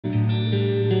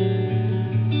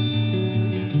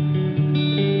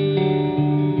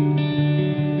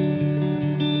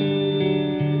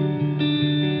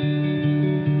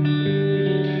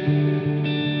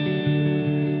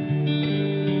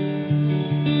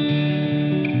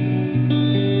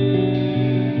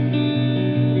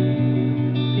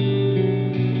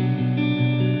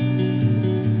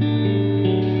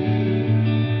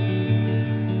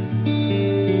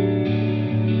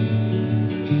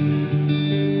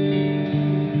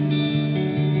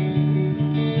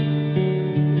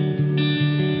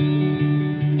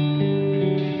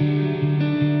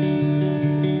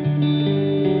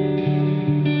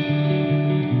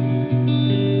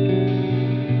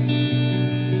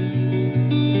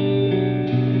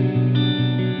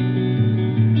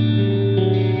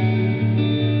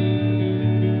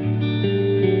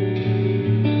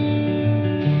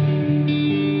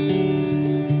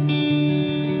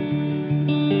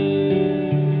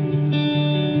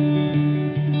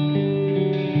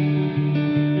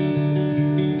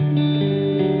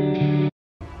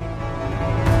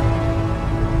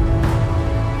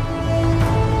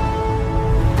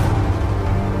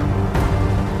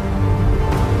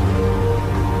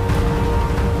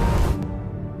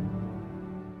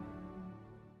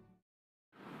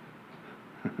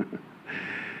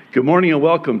Good morning and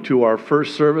welcome to our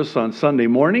first service on Sunday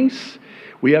mornings.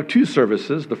 We have two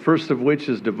services, the first of which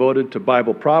is devoted to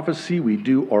Bible prophecy. We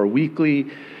do our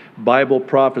weekly Bible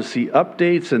prophecy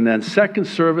updates, and then second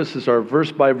service is our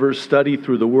verse-by-verse study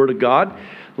through the Word of God.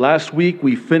 Last week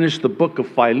we finished the book of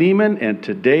Philemon, and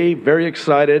today, very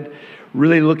excited,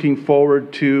 really looking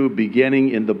forward to beginning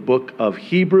in the book of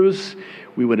Hebrews.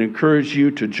 We would encourage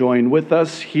you to join with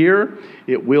us here.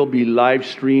 It will be live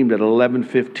streamed at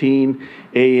 11:15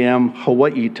 a.m.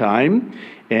 Hawaii time.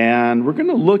 And we're going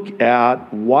to look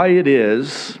at why it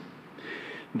is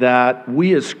that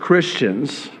we as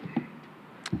Christians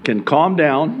can calm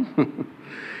down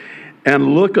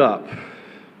and look up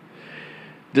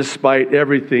despite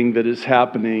everything that is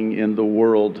happening in the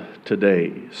world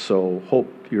today. So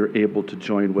hope you're able to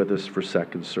join with us for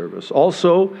second service.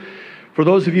 Also, for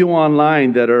those of you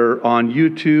online that are on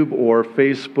YouTube or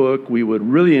Facebook, we would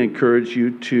really encourage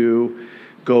you to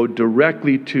go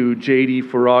directly to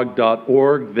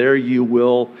jdfarag.org. There you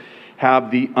will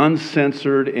have the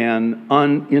uncensored and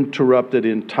uninterrupted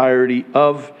entirety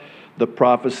of the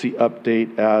prophecy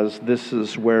update, as this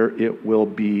is where it will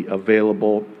be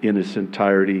available in its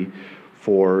entirety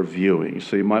for viewing.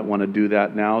 So you might want to do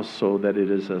that now so that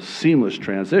it is a seamless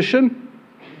transition.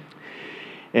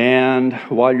 And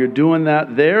while you're doing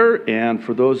that there, and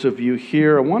for those of you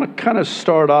here, I want to kind of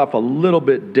start off a little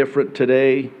bit different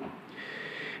today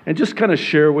and just kind of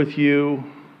share with you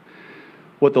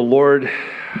what the Lord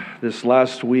this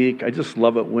last week, I just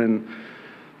love it when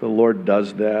the Lord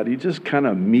does that. He just kind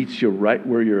of meets you right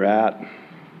where you're at,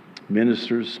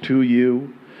 ministers to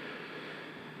you,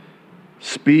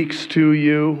 speaks to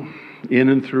you in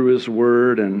and through His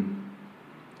Word. And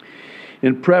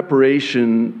in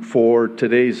preparation for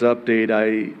today's update,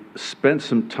 I spent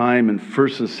some time in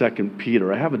 1st and 2nd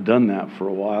Peter. I haven't done that for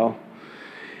a while.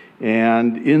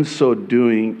 And in so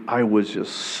doing, I was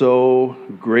just so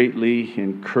greatly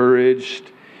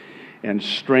encouraged and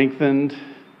strengthened.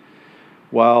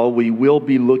 While we will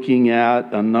be looking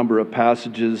at a number of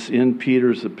passages in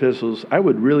Peter's epistles, I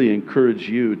would really encourage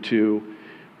you to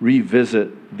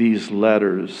revisit these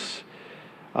letters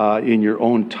in your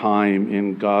own time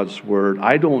in God's Word.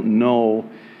 I know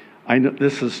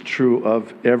this is true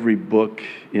of every book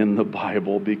in the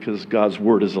Bible because God's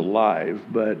Word is alive,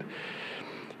 but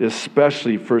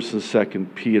especially 1st and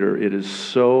 2nd Peter, it is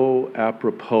so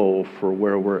apropos for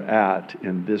where we're at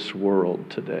in this world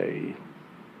today.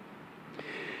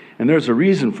 And there's a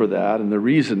reason for that, and the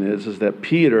reason is that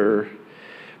Peter,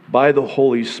 by the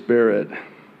Holy Spirit,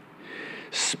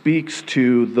 speaks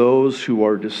to those who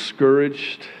are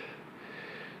discouraged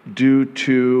due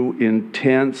to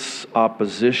intense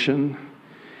opposition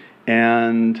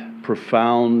and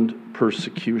profound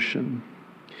persecution.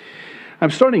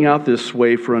 I'm starting out this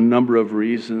way for a number of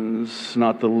reasons,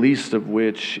 not the least of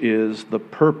which is the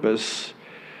purpose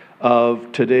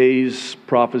of today's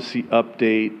prophecy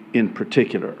update in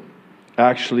particular.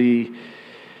 Actually,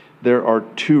 there are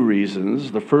two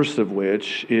reasons, the first of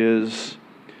which is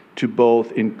to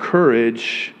both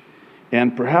encourage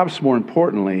and perhaps more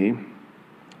importantly,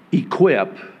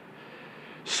 equip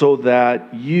so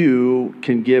that you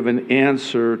can give an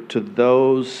answer to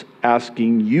those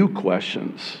asking you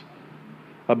questions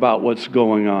about what's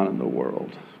going on in the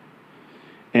world.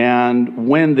 And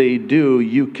when they do,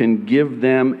 you can give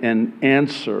them an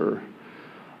answer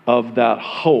of that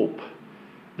hope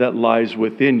that lies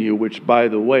within you, which, by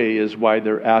the way, is why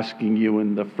they're asking you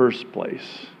in the first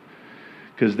place.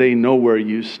 Because they know where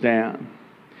you stand.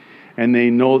 And they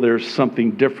know there's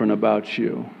something different about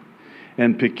you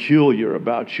and peculiar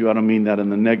about you. I don't mean that in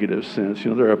the negative sense.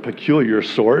 They're a peculiar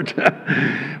sort.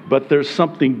 But there's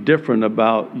something different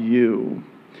about you.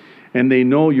 And they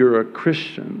know you're a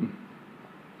Christian.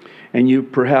 And you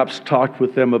perhaps talked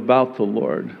with them about the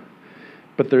Lord.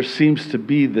 But there seems to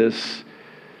be this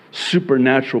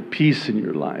supernatural peace in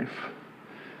your life.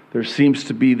 There seems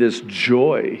to be this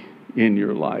joy in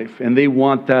your life, and they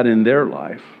want that in their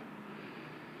life.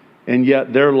 And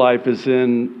yet their life is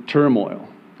in turmoil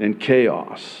and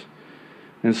chaos.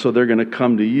 And so they're going to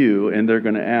come to you and they're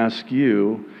going to ask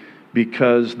you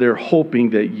because they're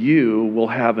hoping that you will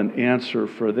have an answer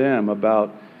for them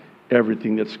about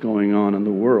everything that's going on in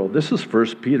the world. This is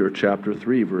 1 Peter chapter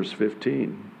 3, verse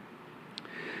 15.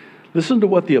 Listen to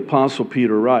what the Apostle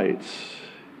Peter writes.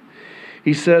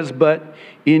 He says, "But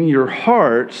in your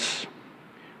hearts,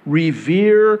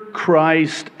 revere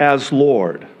Christ as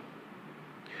Lord.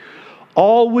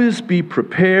 Always be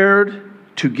prepared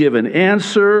to give an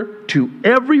answer to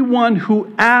everyone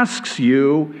who asks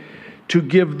you to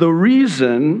give the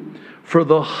reason for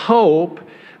the hope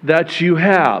that you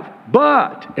have.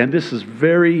 But," and this is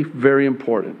very, very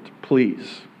important,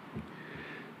 please,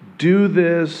 Do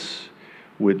this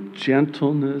with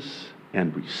gentleness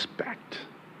and respect.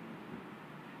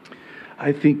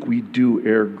 I think we do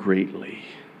err greatly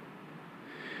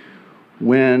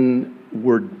when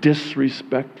we're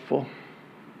disrespectful,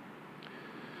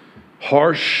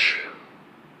 harsh,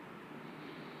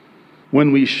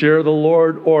 when we share the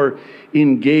Lord or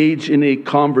engage in a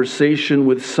conversation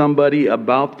with somebody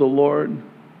about the Lord.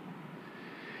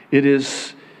 It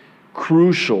is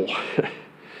crucial.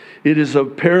 It is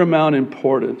of paramount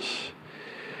importance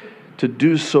to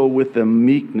do so with a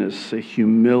meekness, a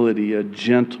humility, a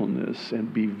gentleness,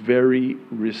 and be very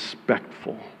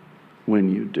respectful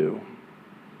when you do.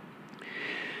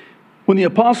 When the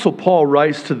Apostle Paul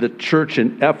writes to the church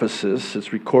in Ephesus,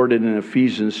 it's recorded in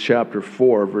Ephesians chapter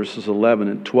 4, verses 11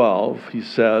 and 12, he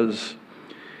says,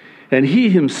 "And he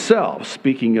himself,"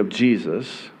 speaking of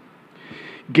Jesus,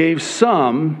 "gave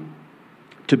some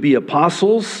to be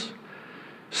apostles,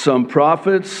 some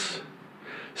prophets,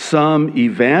 some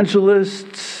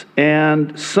evangelists,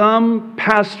 and some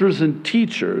pastors and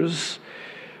teachers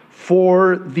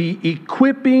for the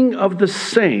equipping of the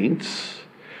saints,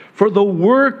 for the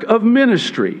work of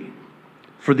ministry,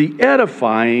 for the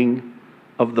edifying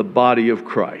of the body of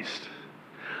Christ."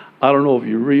 I don't know if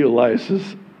you realize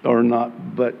this or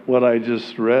not, but what I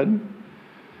just read,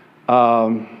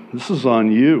 this is on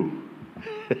you.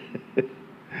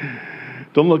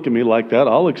 Don't look at me like that.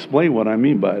 I'll explain what I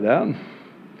mean by that.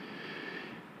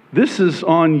 This is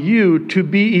on you to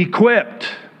be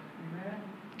equipped.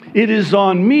 It is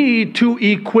on me to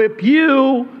equip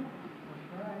you.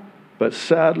 But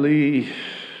sadly,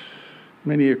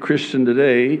 many a Christian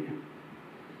today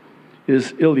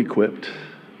is ill-equipped,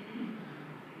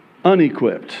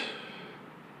 unequipped,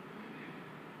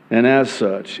 and as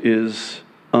such is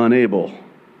unable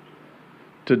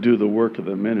to do the work of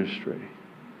the ministry.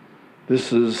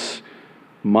 This is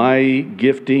my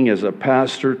gifting as a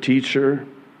pastor, teacher,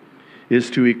 is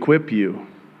to equip you,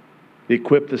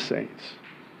 equip the saints.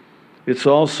 It's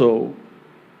also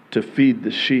to feed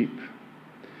the sheep.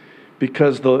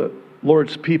 Because the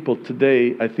Lord's people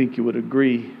today, I think you would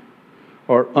agree,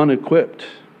 are unequipped.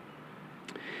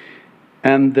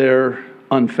 And they're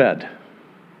unfed.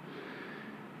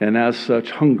 And as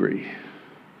such, hungry.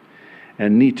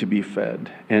 And need to be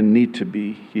fed. And need to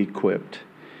be equipped.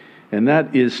 And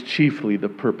that is chiefly the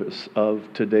purpose of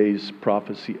today's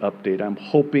prophecy update. I'm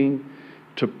hoping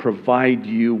to provide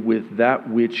you with that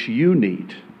which you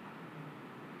need.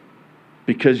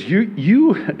 Because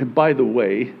you, by the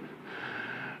way,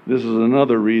 this is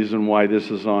another reason why this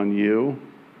is on you.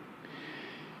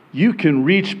 You can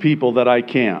reach people that I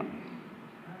can't.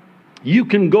 You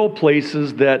can go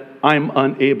places that I'm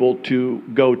unable to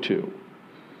go to.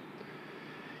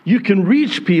 You can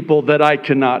reach people that I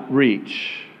cannot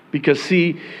reach. Because,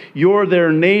 see, you're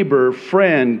their neighbor,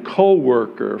 friend,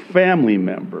 co-worker, family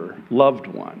member, loved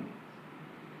one.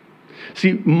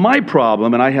 See, my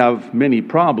problem, and I have many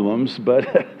problems,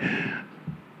 but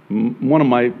one of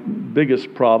my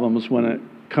biggest problems when it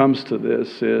comes to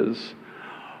this is,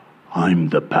 I'm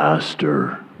the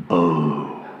pastor.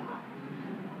 Oh.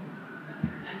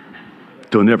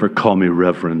 Don't ever call me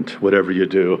reverend, whatever you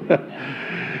do.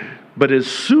 But as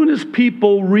soon as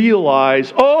people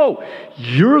realize, oh,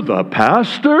 you're the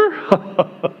pastor,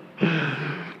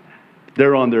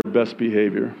 they're on their best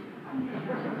behavior.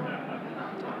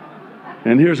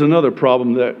 And here's another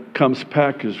problem that comes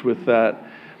packaged with that.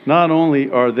 Not only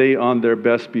are they on their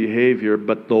best behavior,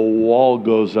 but the wall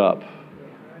goes up.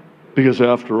 Because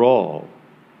after all,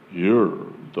 you're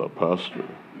the pastor.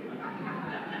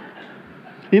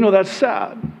 You know, that's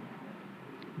sad.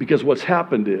 Because what's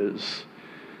happened is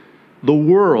the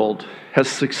world has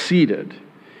succeeded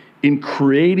in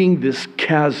creating this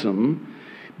chasm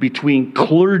between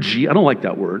clergy, I don't like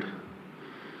that word,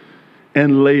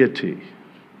 and laity.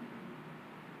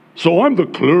 So I'm the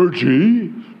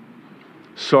clergy.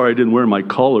 Sorry I didn't wear my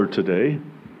collar today,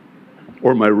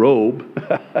 or my robe.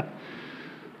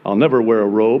 I'll never wear a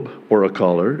robe or a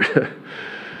collar,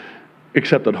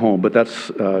 except at home, but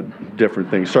that's a different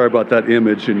thing. Sorry about that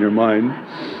image in your mind.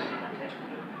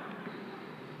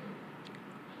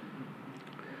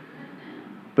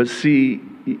 But see,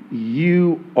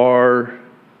 you are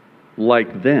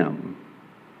like them,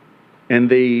 and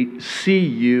they see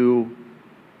you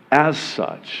as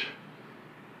such,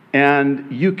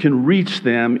 and you can reach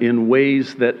them in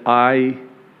ways that I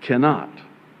cannot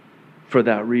for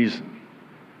that reason.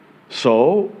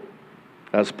 So,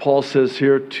 as Paul says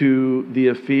here to the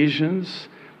Ephesians,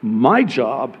 my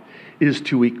job is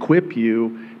to equip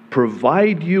you,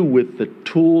 provide you with the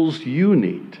tools you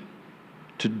need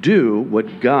to do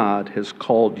what God has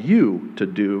called you to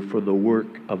do for the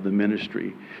work of the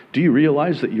ministry. Do you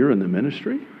realize that you're in the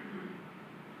ministry?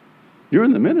 You're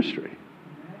in the ministry.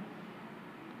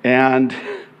 And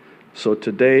so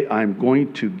today I'm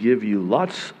going to give you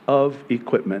lots of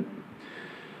equipment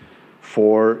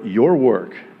for your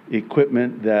work,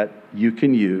 equipment that you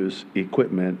can use,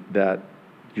 equipment that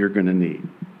you're going to need.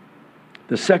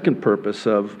 The second purpose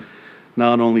of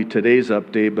not only today's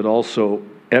update, but also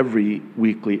every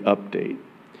weekly update,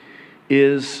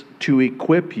 is to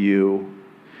equip you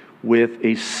with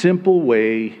a simple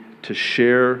way to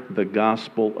share the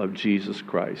gospel of Jesus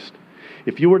Christ.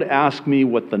 If you were to ask me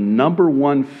what the number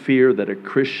one fear that a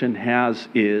Christian has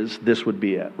is, this would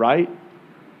be it, right?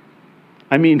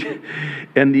 I mean,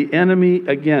 and the enemy,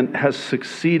 again, has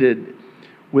succeeded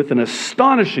with an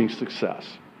astonishing success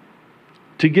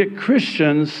to get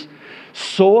Christians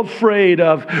so afraid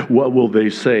of what will they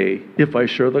say if I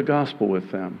share the gospel with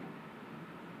them.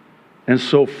 And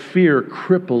so fear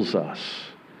cripples us.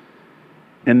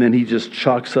 And then he just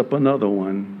chalks up another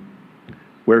one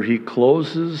where he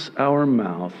closes our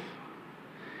mouth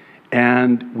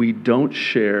and we don't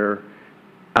share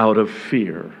out of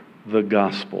fear the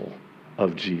gospel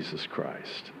of Jesus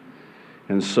Christ.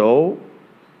 And so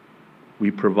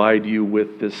we provide you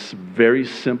with this very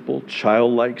simple,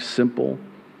 childlike, simple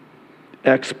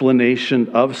explanation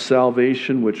of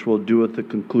salvation, which we'll do at the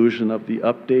conclusion of the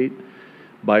update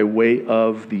by way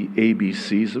of the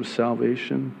ABCs of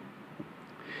salvation.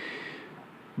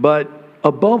 But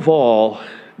above all,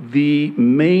 the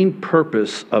main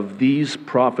purpose of these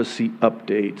prophecy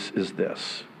updates is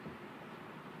this.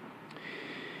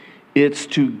 It's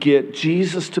to get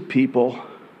Jesus to people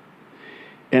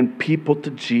and people to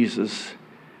Jesus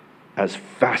as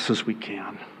fast as we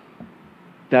can.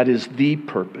 That is the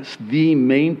purpose, the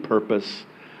main purpose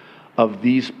of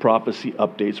these prophecy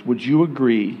updates. Would you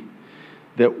agree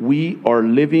that we are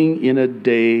living in a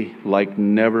day like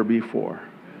never before?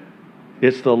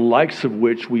 It's the likes of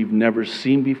which we've never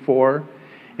seen before,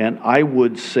 and I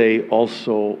would say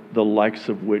also the likes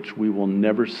of which we will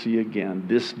never see again,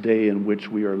 this day in which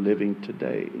we are living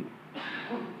today.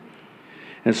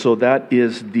 And so that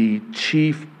is the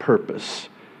chief purpose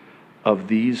of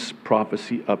these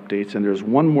prophecy updates. And there's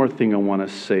one more thing I want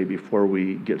to say before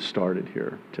we get started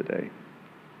here today.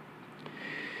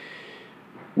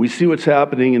 We see what's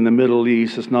happening in the Middle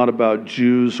East. It's not about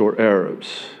Jews or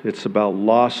Arabs. It's about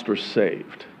lost or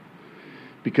saved.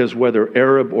 Because whether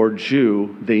Arab or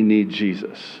Jew, they need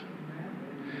Jesus.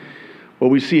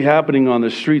 What we see happening on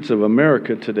the streets of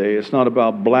America today, it's not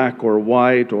about black or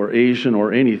white or Asian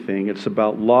or anything. It's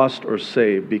about lost or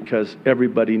saved because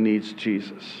everybody needs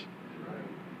Jesus.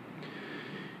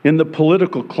 In the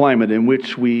political climate in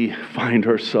which we find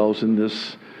ourselves in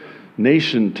this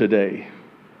nation today,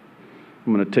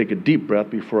 I'm going to take a deep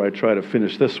breath before I try to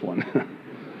finish this one.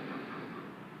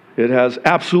 It has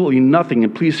absolutely nothing,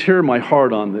 and please hear my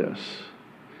heart on this.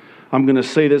 I'm going to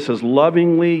say this as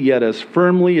lovingly yet as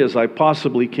firmly as I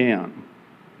possibly can.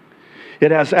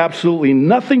 It has absolutely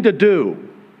nothing to do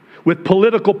with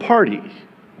political party.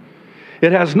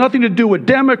 It has nothing to do with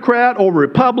Democrat or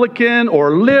Republican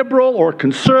or liberal or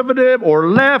conservative or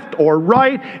left or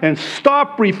right, and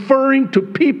stop referring to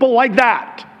people like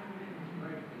that.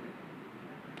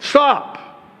 Stop.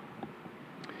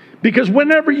 Because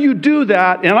whenever you do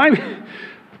that, and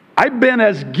I've been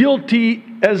as guilty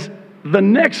as the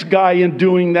next guy in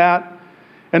doing that,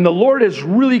 and the Lord has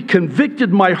really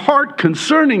convicted my heart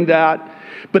concerning that,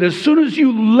 but as soon as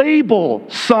you label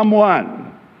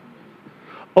someone,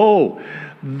 oh,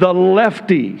 the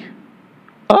lefty,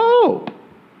 oh,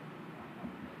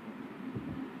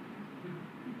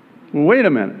 wait a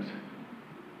minute.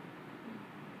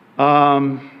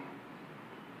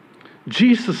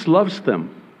 Jesus loves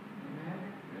them.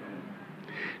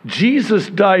 Jesus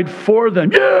died for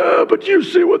them. Yeah, but you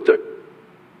see what the...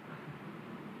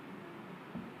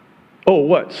 Oh,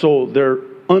 what? So they're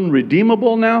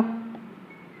unredeemable now?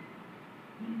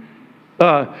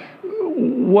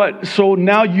 What? So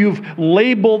now you've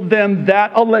labeled them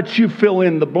that. I'll let you fill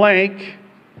in the blank.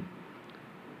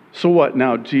 So what?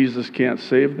 Now Jesus can't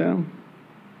save them?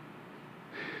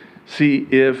 See,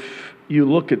 if you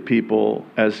look at people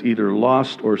as either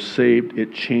lost or saved,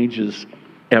 it changes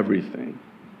everything.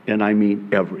 And I mean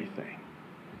everything.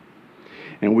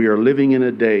 And we are living in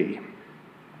a day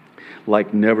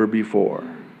like never before,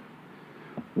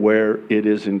 where it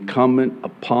is incumbent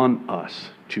upon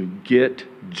us to get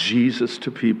Jesus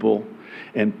to people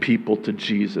and people to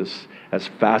Jesus as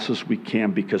fast as we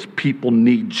can, because people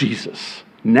need Jesus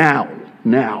now,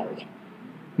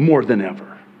 more than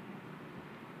ever.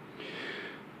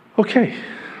 Okay,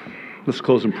 Let's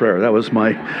close in prayer. That was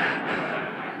my...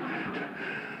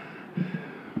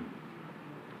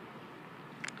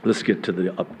 Let's get to the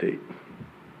update.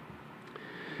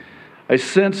 I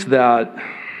sense that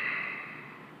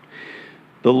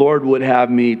the Lord would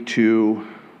have me to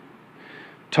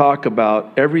talk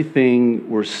about everything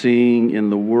we're seeing in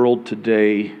the world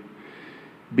today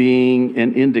being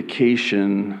an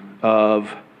indication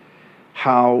of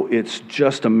how it's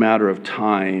just a matter of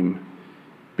time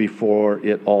before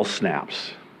it all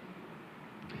snaps.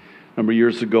 A number of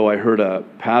years ago, I heard a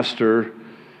pastor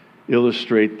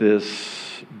illustrate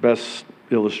this, best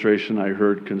illustration I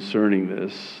heard concerning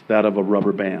this, that of a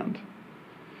rubber band.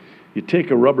 You take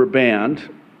a rubber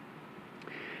band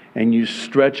and you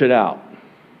stretch it out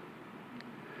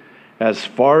as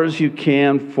far as you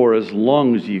can for as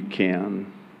long as you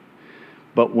can.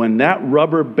 But when that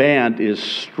rubber band is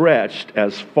stretched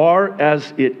as far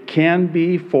as it can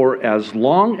be for as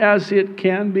long as it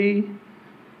can be,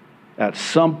 at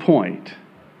some point,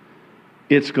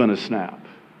 it's going to snap.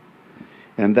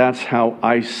 And that's how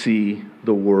I see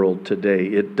the world today.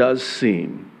 It does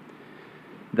seem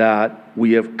that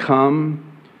we have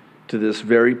come to this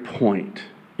very point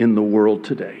in the world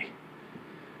today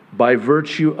by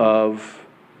virtue of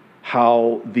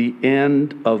how the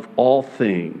end of all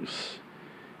things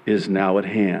is now at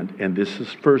hand. And this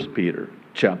is 1 Peter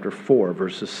chapter 4,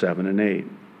 verses 7 and 8.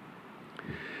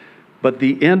 But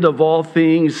the end of all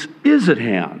things is at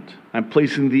hand. I'm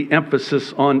placing the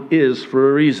emphasis on is for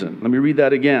a reason. Let me read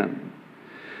that again.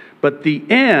 But the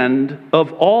end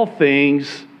of all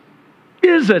things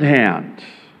is at hand.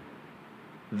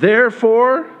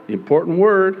 Therefore, important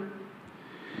word,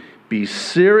 be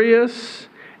serious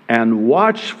and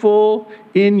watchful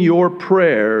in your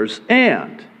prayers,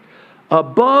 and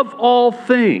above all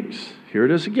things, here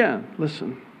it is again,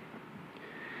 listen,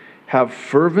 have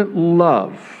fervent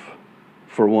love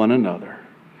for one another,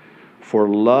 for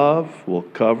love will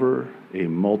cover a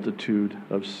multitude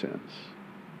of sins.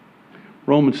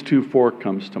 Romans 2:4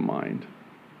 comes to mind.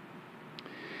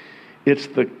 It's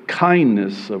the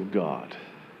kindness of God.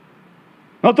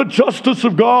 Not the justice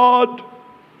of God,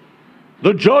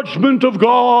 the judgment of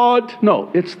God. No,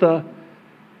 it's the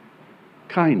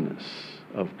kindness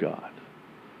of God.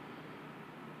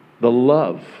 The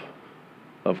love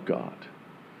of God.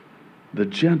 The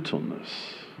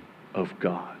gentleness of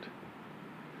God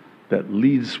that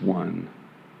leads one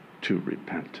to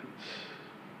repentance.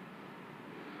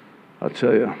 I'll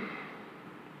tell you,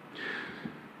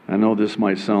 I know this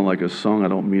might sound like a song. I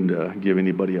don't mean to give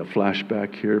anybody a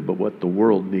flashback here, but what the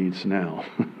world needs now.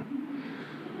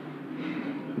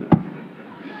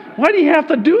 Why do you have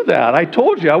to do that? I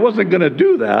told you I wasn't going to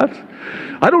do that.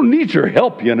 I don't need your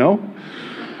help, you know.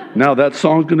 Now that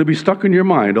song's going to be stuck in your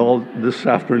mind all this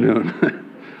afternoon.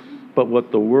 But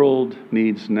what the world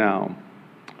needs now,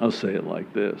 I'll say it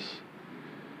like this,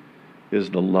 is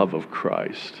the love of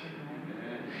Christ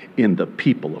in the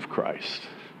people of Christ.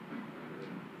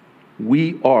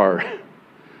 We are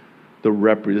the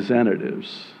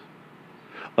representatives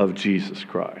of Jesus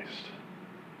Christ.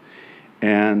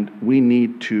 And we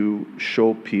need to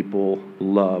show people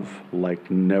love like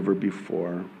never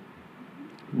before.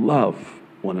 Love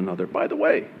one another. By the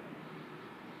way,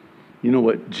 you know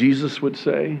what Jesus would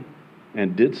say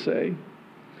and did say?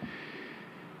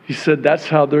 He said, that's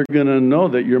how they're going to know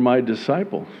that you're my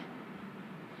disciple.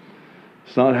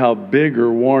 It's not how big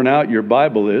or worn out your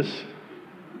Bible is.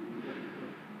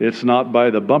 It's not by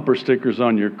the bumper stickers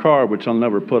on your car, which I'll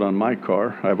never put on my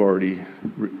car. I've already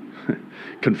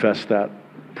confessed that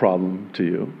problem to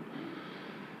you.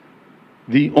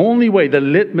 The only way, the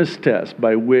litmus test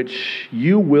by which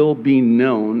you will be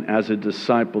known as a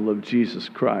disciple of Jesus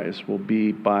Christ will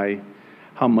be by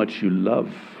how much you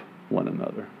love one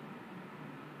another.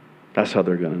 That's how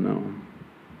they're going to know.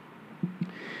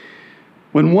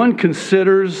 When one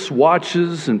considers,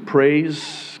 watches, and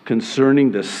prays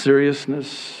concerning the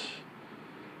seriousness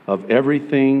of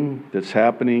everything that's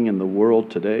happening in the world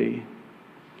today,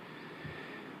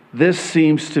 this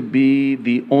seems to be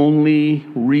the only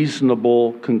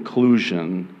reasonable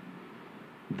conclusion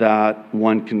that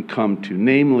one can come to,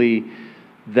 namely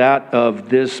that of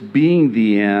this being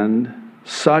the end,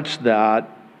 such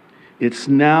that it's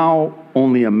now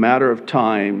only a matter of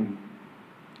time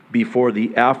before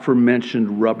the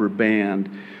aforementioned rubber band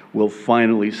will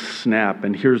finally snap.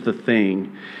 And here's the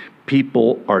thing,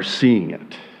 people are seeing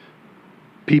it.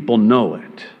 People know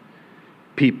it.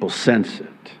 People sense it.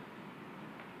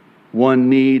 One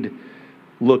need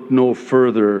look no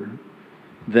further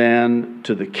than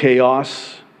to the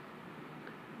chaos,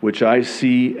 which I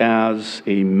see as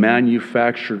a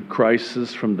manufactured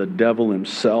crisis from the devil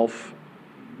himself.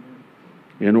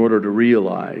 in order to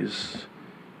realize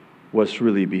what's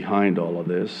really behind all of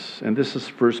this. And this is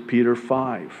 1 Peter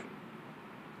 5.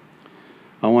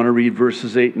 I want to read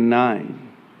verses 8 and 9.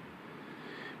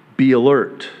 Be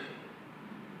alert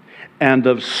and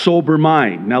of sober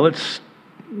mind. Now let's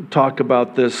talk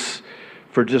about this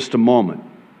for just a moment.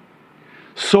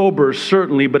 Sober,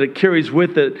 certainly, but it carries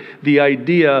with it the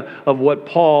idea of what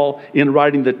Paul, in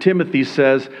writing to Timothy,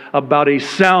 says about a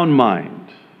sound mind,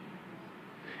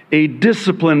 a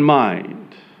disciplined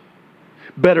mind,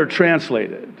 better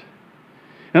translated.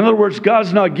 In other words,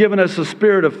 God's not given us a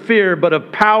spirit of fear, but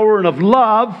of power and of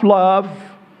love,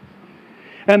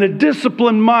 and a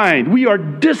disciplined mind. We are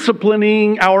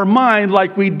disciplining our mind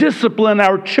like we discipline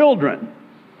our children.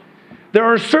 There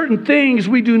are certain things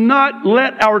we do not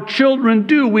let our children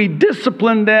do. We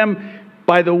discipline them.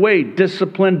 By the way,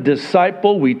 discipline,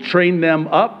 disciple. We train them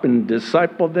up and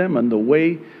disciple them in the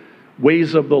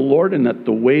ways of the Lord and at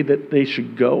the way that they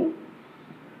should go.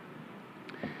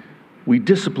 We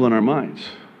discipline our minds.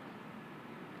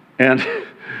 And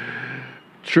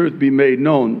truth be made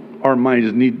known, our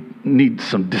minds need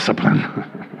some discipline.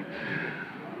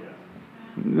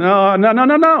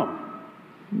 No.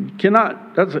 You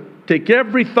cannot. Take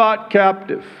every thought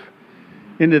captive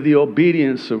into the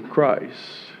obedience of Christ.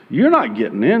 You're not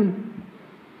getting in.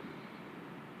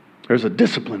 There's a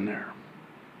discipline there.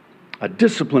 A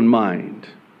disciplined mind.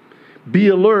 Be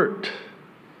alert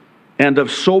and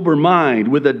of sober mind,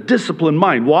 with a disciplined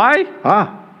mind. Why?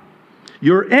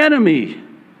 Your enemy.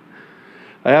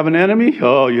 I have an enemy?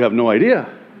 Oh, you have no idea.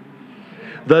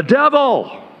 The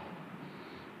devil.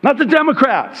 Not the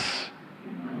Democrats.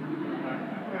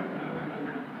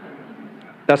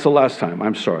 That's the last time.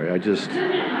 I'm sorry.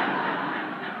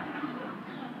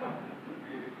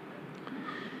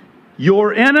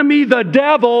 Your enemy, the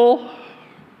devil,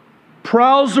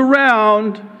 prowls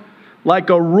around like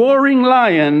a roaring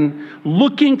lion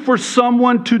looking for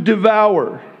someone to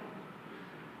devour.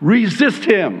 Resist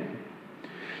him,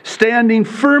 standing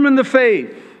firm in the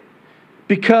faith,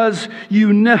 because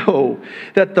you know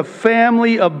that the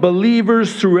family of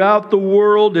believers throughout the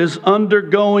world is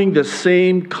undergoing the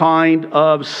same kind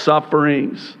of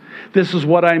sufferings. This is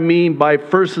what I mean by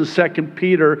 1 and 2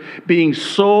 Peter being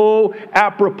so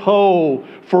apropos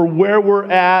for where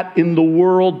we're at in the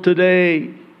world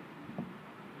today.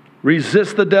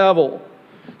 Resist the devil.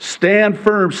 Stand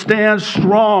firm. Stand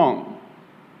strong.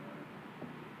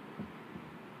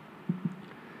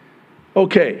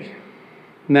 Okay,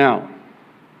 now,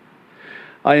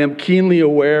 I am keenly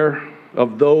aware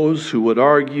of those who would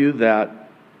argue that,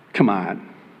 come on,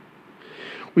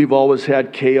 we've always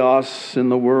had chaos in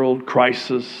the world,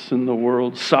 crisis in the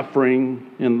world, suffering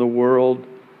in the world.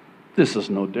 This is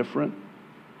no different.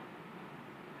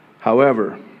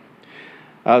 However,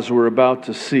 as we're about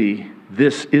to see,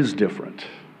 this is different.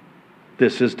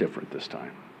 This is different this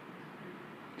time.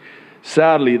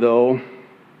 Sadly, though,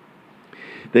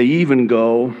 they even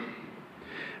go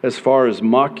as far as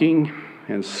mocking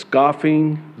and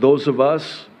scoffing those of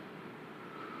us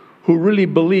who really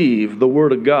believe the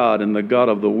Word of God and the God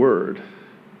of the Word,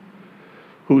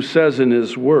 who says in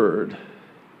His Word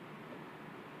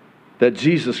that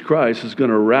Jesus Christ is going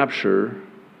to rapture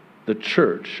the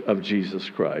church of Jesus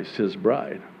Christ, His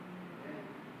bride.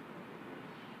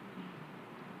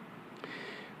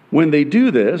 When they do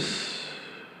this,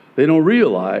 they don't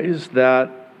realize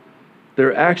that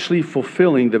they're actually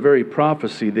fulfilling the very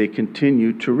prophecy they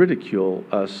continue to ridicule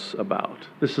us about.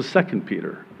 This is 2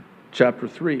 Peter chapter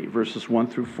 3, verses 1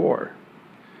 through 4.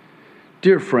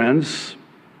 Dear friends,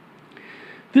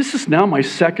 this is now my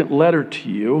second letter to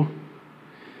you.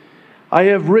 I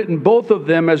have written both of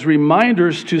them as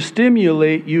reminders to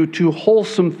stimulate you to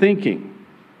wholesome thinking.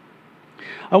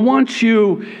 I want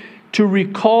you to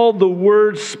recall the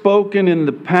words spoken in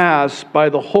the past by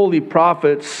the holy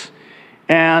prophets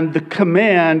and the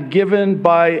command given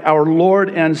by our Lord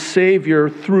and Savior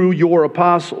through your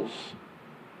apostles.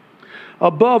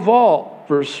 Above all,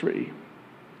 verse 3,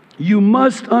 you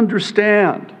must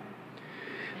understand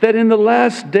that in the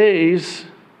last days,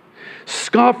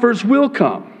 scoffers will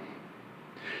come,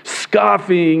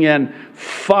 scoffing and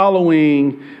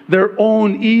following their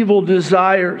own evil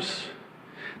desires.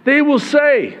 They will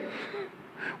say,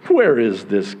 where is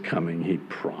this coming he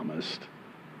promised?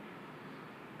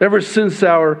 Ever since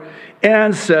our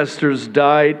ancestors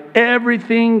died,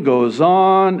 everything goes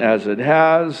on as it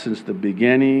has since the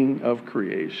beginning of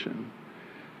creation.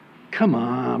 Come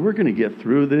on, we're going to get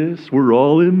through this. We're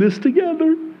all in this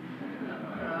together.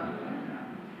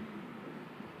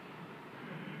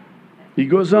 He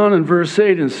goes on in verse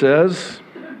 8 and says,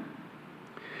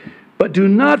 but do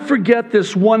not forget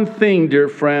this one thing, dear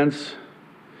friends.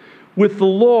 With the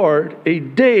Lord, a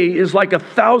day is like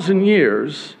 1,000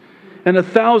 years, and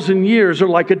 1,000 years are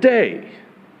like a day.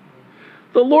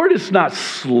 The Lord is not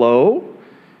slow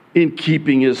in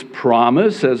keeping his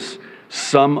promise, as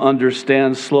some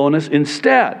understand slowness.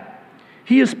 Instead,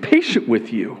 he is patient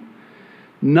with you,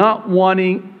 not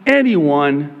wanting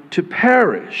anyone to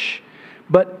perish,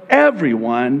 but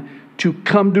everyone to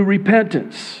come to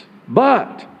repentance.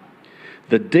 But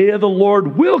the day of the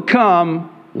Lord will come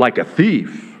like a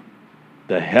thief.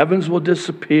 The heavens will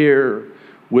disappear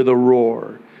with a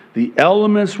roar. The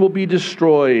elements will be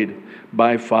destroyed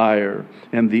by fire,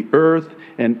 and the earth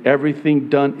and everything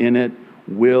done in it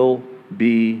will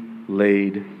be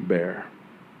laid bare.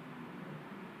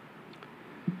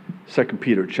 2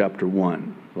 Peter chapter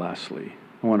 1, lastly.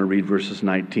 I want to read verses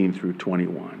 19 through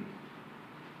 21.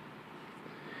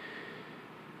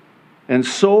 And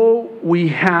so we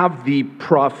have the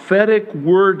prophetic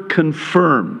word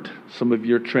confirmed. Some of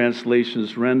your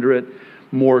translations render it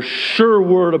more sure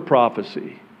word of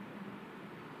prophecy.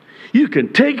 You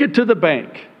can take it to the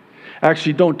bank.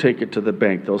 Actually, don't take it to the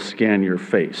bank. They'll scan your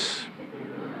face.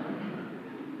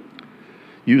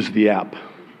 Use the app.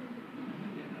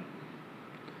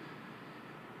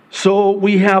 So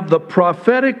we have the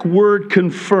prophetic word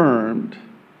confirmed,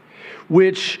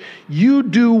 which you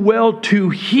do well to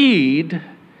heed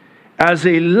as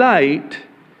a light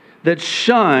that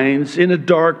shines in a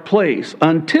dark place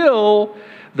until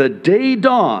the day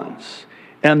dawns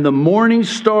and the morning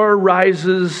star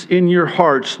rises in your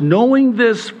hearts, knowing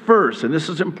this first, and this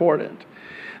is important,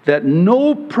 that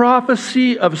no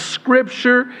prophecy of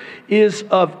Scripture is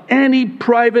of any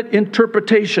private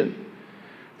interpretation.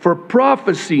 For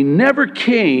prophecy never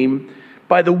came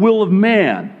by the will of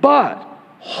man, but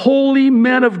holy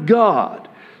men of God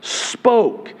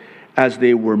spoke as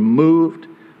they were moved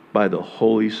by the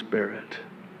Holy Spirit.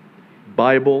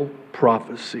 Bible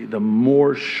prophecy, the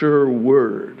more sure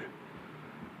word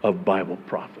of Bible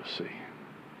prophecy.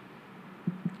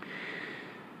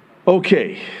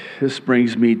 Okay, this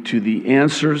brings me to the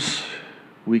answers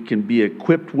we can be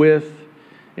equipped with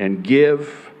and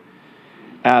give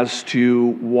as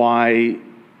to why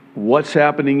what's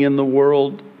happening in the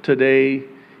world today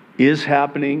is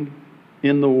happening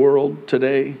in the world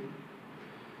today.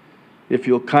 If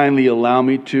you'll kindly allow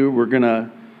me to, we're going to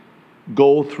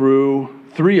go through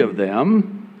 3 of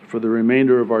them for the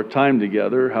remainder of our time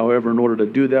together. However, in order to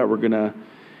do that, we're going to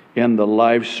end the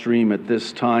live stream at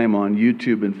this time on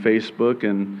YouTube and Facebook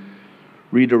and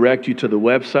redirect you to the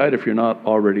website if you're not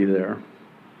already there.